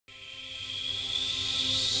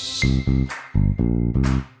Hey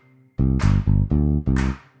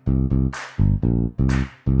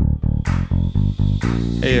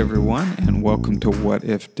everyone, and welcome to What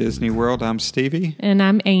If Disney World. I'm Stevie. And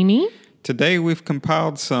I'm Amy. Today we've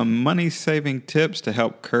compiled some money-saving tips to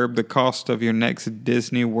help curb the cost of your next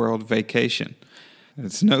Disney World vacation.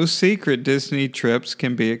 It's no secret Disney trips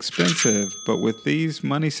can be expensive, but with these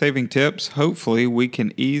money-saving tips, hopefully we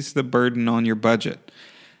can ease the burden on your budget.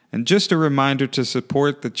 And just a reminder to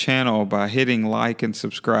support the channel by hitting like and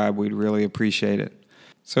subscribe. We'd really appreciate it.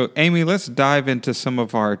 So, Amy, let's dive into some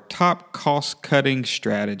of our top cost-cutting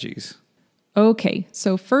strategies. Okay,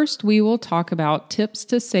 so first we will talk about tips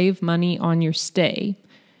to save money on your stay.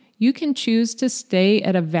 You can choose to stay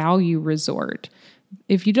at a value resort.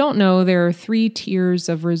 If you don't know, there are 3 tiers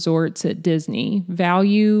of resorts at Disney: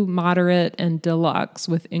 value, moderate, and deluxe,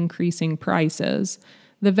 with increasing prices.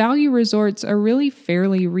 The value resorts are really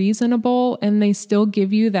fairly reasonable, and they still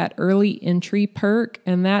give you that early entry perk,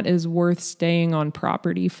 and that is worth staying on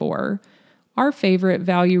property for. Our favorite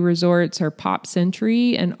value resorts are Pop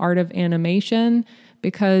Century and Art of Animation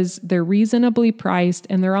because they're reasonably priced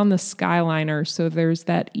and they're on the Skyliner, so there's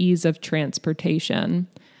that ease of transportation.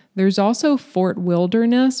 There's also Fort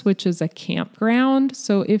Wilderness, which is a campground.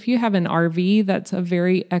 So if you have an RV, that's a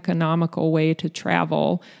very economical way to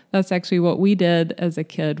travel. That's actually what we did as a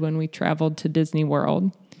kid when we traveled to Disney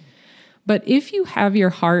World. But if you have your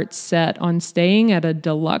heart set on staying at a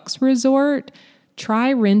deluxe resort,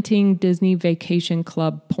 try renting Disney Vacation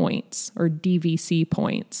Club points, or DVC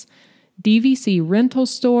points. DVC Rental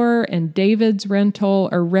Store and David's Rental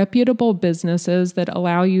are reputable businesses that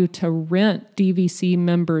allow you to rent DVC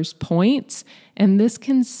members' points, and this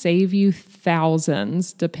can save you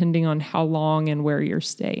thousands depending on how long and where you're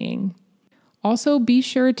staying. Also, be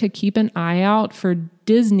sure to keep an eye out for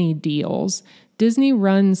Disney deals. Disney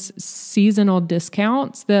runs seasonal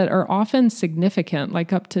discounts that are often significant,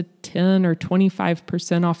 like up to 10 or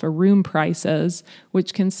 25% off of room prices,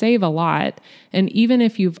 which can save a lot. And even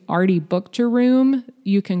if you've already booked your room,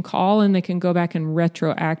 you can call and they can go back and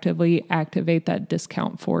retroactively activate that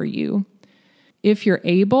discount for you. If you're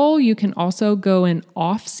able, you can also go in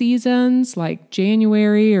off seasons like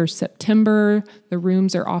January or September. The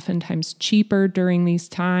rooms are oftentimes cheaper during these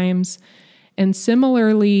times. And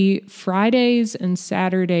similarly, Fridays and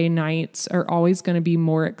Saturday nights are always going to be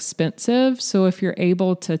more expensive. So if you're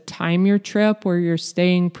able to time your trip where you're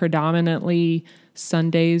staying predominantly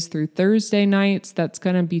Sundays through Thursday nights, that's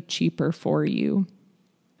going to be cheaper for you.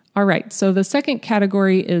 All right, so the second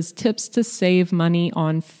category is tips to save money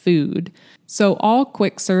on food. So all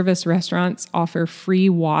quick service restaurants offer free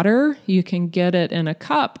water. You can get it in a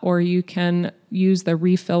cup, or you can use the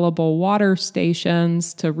refillable water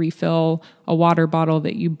stations to refill a water bottle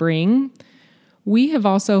that you bring. We have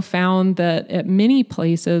also found that at many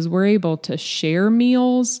places we're able to share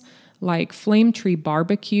meals. Like Flame Tree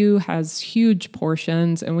Barbecue has huge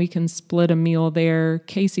portions and we can split a meal there.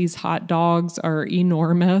 Casey's hot dogs are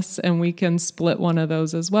enormous and we can split one of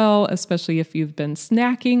those as well, especially if you've been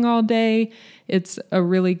snacking all day. It's a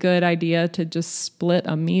really good idea to just split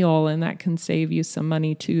a meal, and that can save you some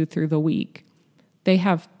money too through the week. They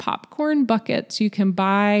have popcorn buckets you can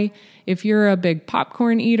buy if you're a big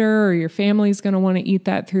popcorn eater or your family's going to want to eat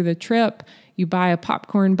that through the trip. You buy a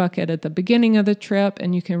popcorn bucket at the beginning of the trip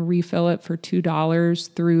and you can refill it for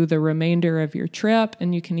 $2 through the remainder of your trip,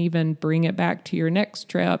 and you can even bring it back to your next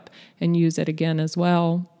trip and use it again as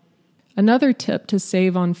well. Another tip to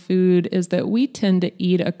save on food is that we tend to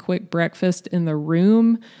eat a quick breakfast in the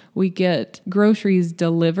room. We get groceries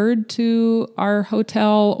delivered to our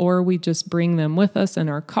hotel, or we just bring them with us in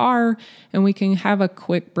our car, and we can have a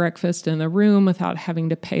quick breakfast in the room without having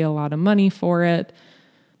to pay a lot of money for it.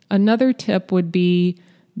 Another tip would be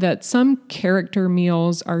that some character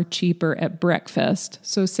meals are cheaper at breakfast.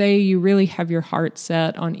 So say you really have your heart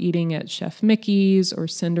set on eating at Chef Mickey's or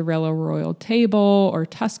Cinderella Royal Table or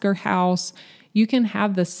Tusker House, you can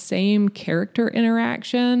have the same character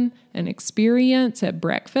interaction and experience at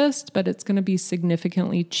breakfast, but it's going to be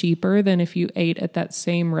significantly cheaper than if you ate at that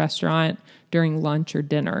same restaurant during lunch or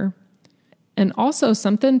dinner. And also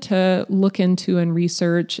something to look into and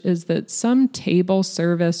research is that some table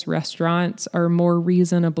service restaurants are more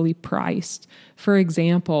reasonably priced. For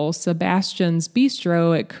example, Sebastian's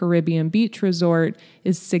Bistro at Caribbean Beach Resort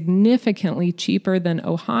is significantly cheaper than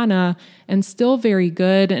Ohana and still very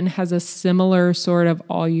good and has a similar sort of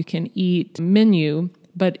all-you-can-eat menu,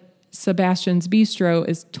 but Sebastian's Bistro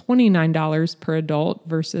is $29 per adult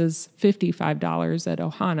versus $55 at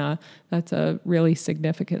Ohana. That's a really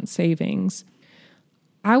significant savings.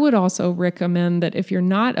 I would also recommend that if you're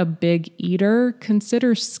not a big eater,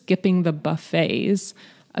 consider skipping the buffets.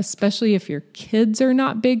 especially if your kids are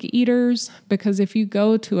not big eaters, because if you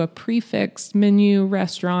go to a prefixed menu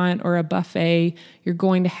restaurant or a buffet, you're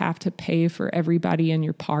going to have to pay for everybody in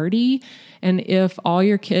your party. And if all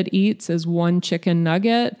your kid eats is one chicken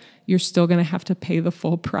nugget, you're still going to have to pay the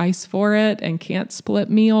full price for it and can't split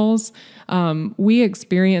meals. We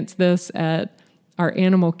experienced this at our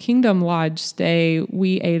Animal Kingdom Lodge stay.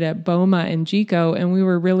 We ate at Boma and Jiko, and we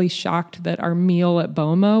were really shocked that our meal at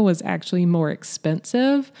Boma was actually more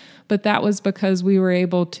expensive. But that was because we were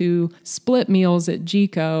able to split meals at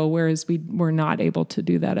Jiko, whereas we were not able to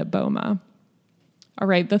do that at Boma. All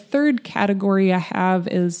right, the third category I have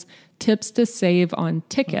is tips to save on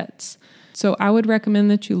tickets. So I would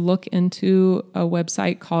recommend that you look into a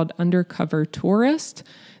website called Undercover Tourist.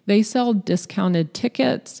 They sell discounted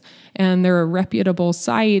tickets, and they're a reputable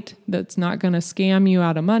site that's not going to scam you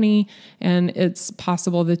out of money, and it's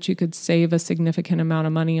possible that you could save a significant amount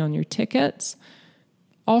of money on your tickets.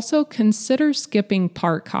 Also, consider skipping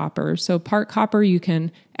Park Hopper. So Park Hopper, you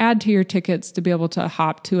can add to your tickets to be able to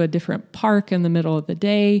hop to a different park in the middle of the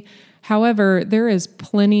day. However, there is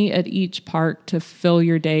plenty at each park to fill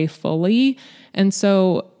your day fully, and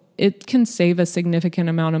so it can save a significant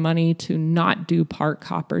amount of money to not do Park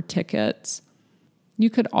Hopper tickets.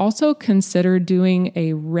 You could also consider doing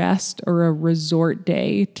a rest or a resort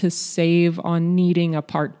day to save on needing a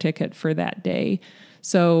park ticket for that day.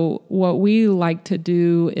 So what we like to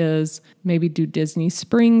do is maybe do Disney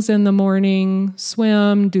Springs in the morning,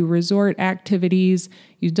 swim, do resort activities.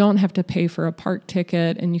 You don't have to pay for a park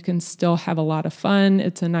ticket, and you can still have a lot of fun.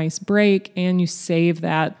 It's a nice break, and you save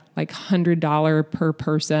that like $100 per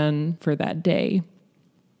person for that day.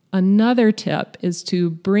 Another tip is to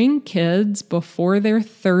bring kids before their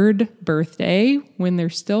third birthday when they're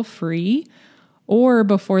still free, or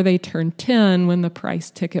before they turn 10 when the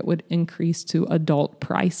price ticket would increase to adult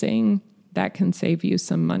pricing. That can save you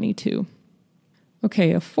some money too.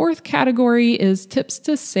 Okay, a fourth category is tips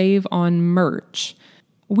to save on merch.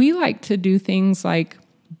 We like to do things like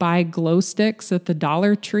buy glow sticks at the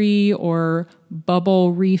Dollar Tree or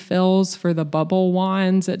bubble refills for the bubble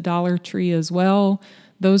wands at Dollar Tree as well.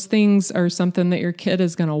 Those things are something that your kid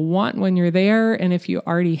is going to want when you're there. And if you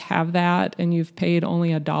already have that and you've paid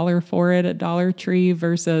only $1 for it at Dollar Tree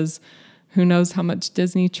versus who knows how much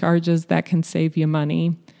Disney charges, that can save you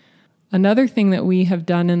money. Another thing that we have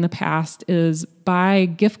done in the past is buy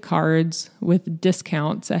gift cards with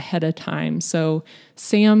discounts ahead of time. So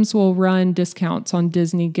Sam's will run discounts on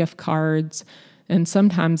Disney gift cards, and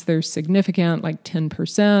sometimes they're significant, like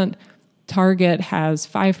 10%. Target has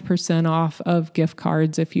 5% off of gift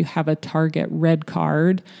cards if you have a Target Red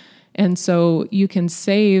card. And so you can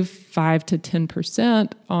save 5 to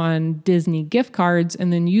 10% on Disney gift cards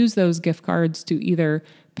and then use those gift cards to either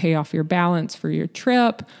pay off your balance for your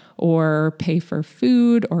trip or pay for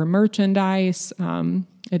food or merchandise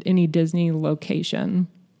at any Disney location.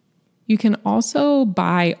 You can also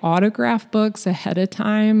buy autograph books ahead of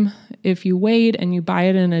time. If you wait and you buy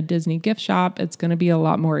it in a Disney gift shop, it's going to be a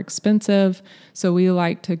lot more expensive. So we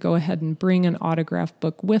like to go ahead and bring an autograph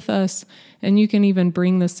book with us. And you can even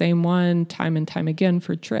bring the same one time and time again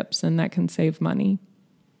for trips, and that can save money.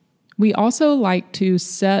 We also like to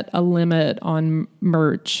set a limit on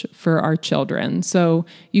merch for our children. So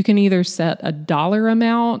you can either set a dollar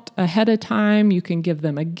amount ahead of time. You can give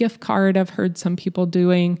them a gift card, I've heard some people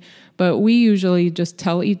doing. But we usually just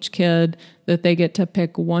tell each kid that they get to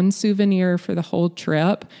pick one souvenir for the whole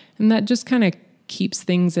trip. And that just kind of keeps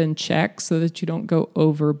things in check so that you don't go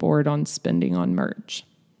overboard on spending on merch.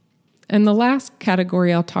 And the last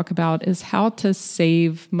category I'll talk about is how to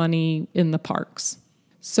save money in the parks.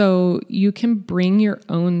 So you can bring your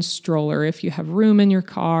own stroller if you have room in your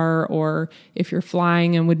car, or if you're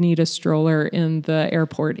flying and would need a stroller in the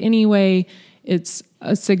airport anyway. It's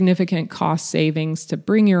a significant cost savings to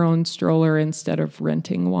bring your own stroller instead of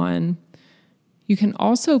renting one. You can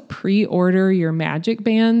also pre-order your Magic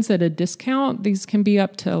Bands at a discount. These can be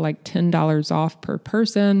up to like $10 off per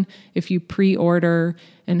person if you pre-order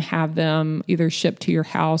and have them either shipped to your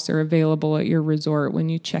house or available at your resort when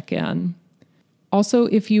you check in. Also,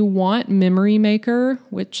 if you want Memory Maker,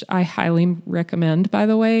 which I highly recommend, by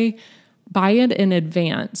the way, buy it in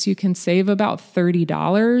advance. You can save about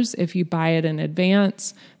 $30 if you buy it in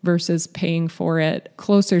advance versus paying for it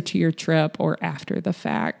closer to your trip or after the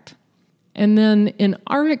fact. And then in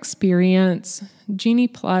our experience, Genie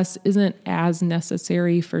Plus isn't as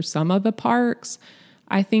necessary for some of the parks.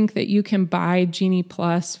 I think that you can buy Genie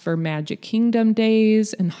Plus for Magic Kingdom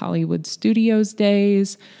days and Hollywood Studios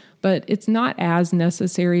days, but it's not as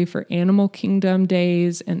necessary for Animal Kingdom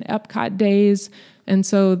days and Epcot days. And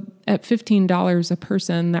so at $15 a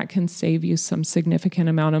person, that can save you some significant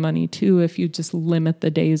amount of money too if you just limit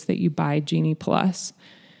the days that you buy Genie Plus.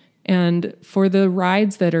 And for the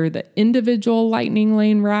rides that are the individual Lightning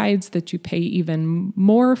Lane rides that you pay even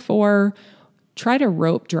more for, try to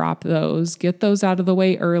rope drop those. Get those out of the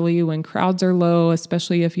way early when crowds are low,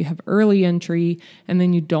 especially if you have early entry, and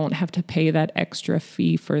then you don't have to pay that extra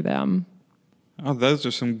fee for them. Oh, those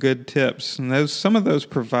are some good tips. And some of those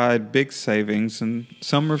provide big savings, and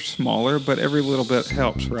some are smaller, but every little bit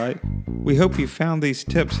helps, right? We hope you found these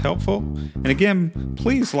tips helpful. And again,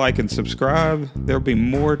 please like and subscribe. There'll be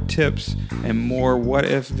more tips and more what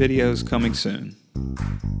if videos coming soon.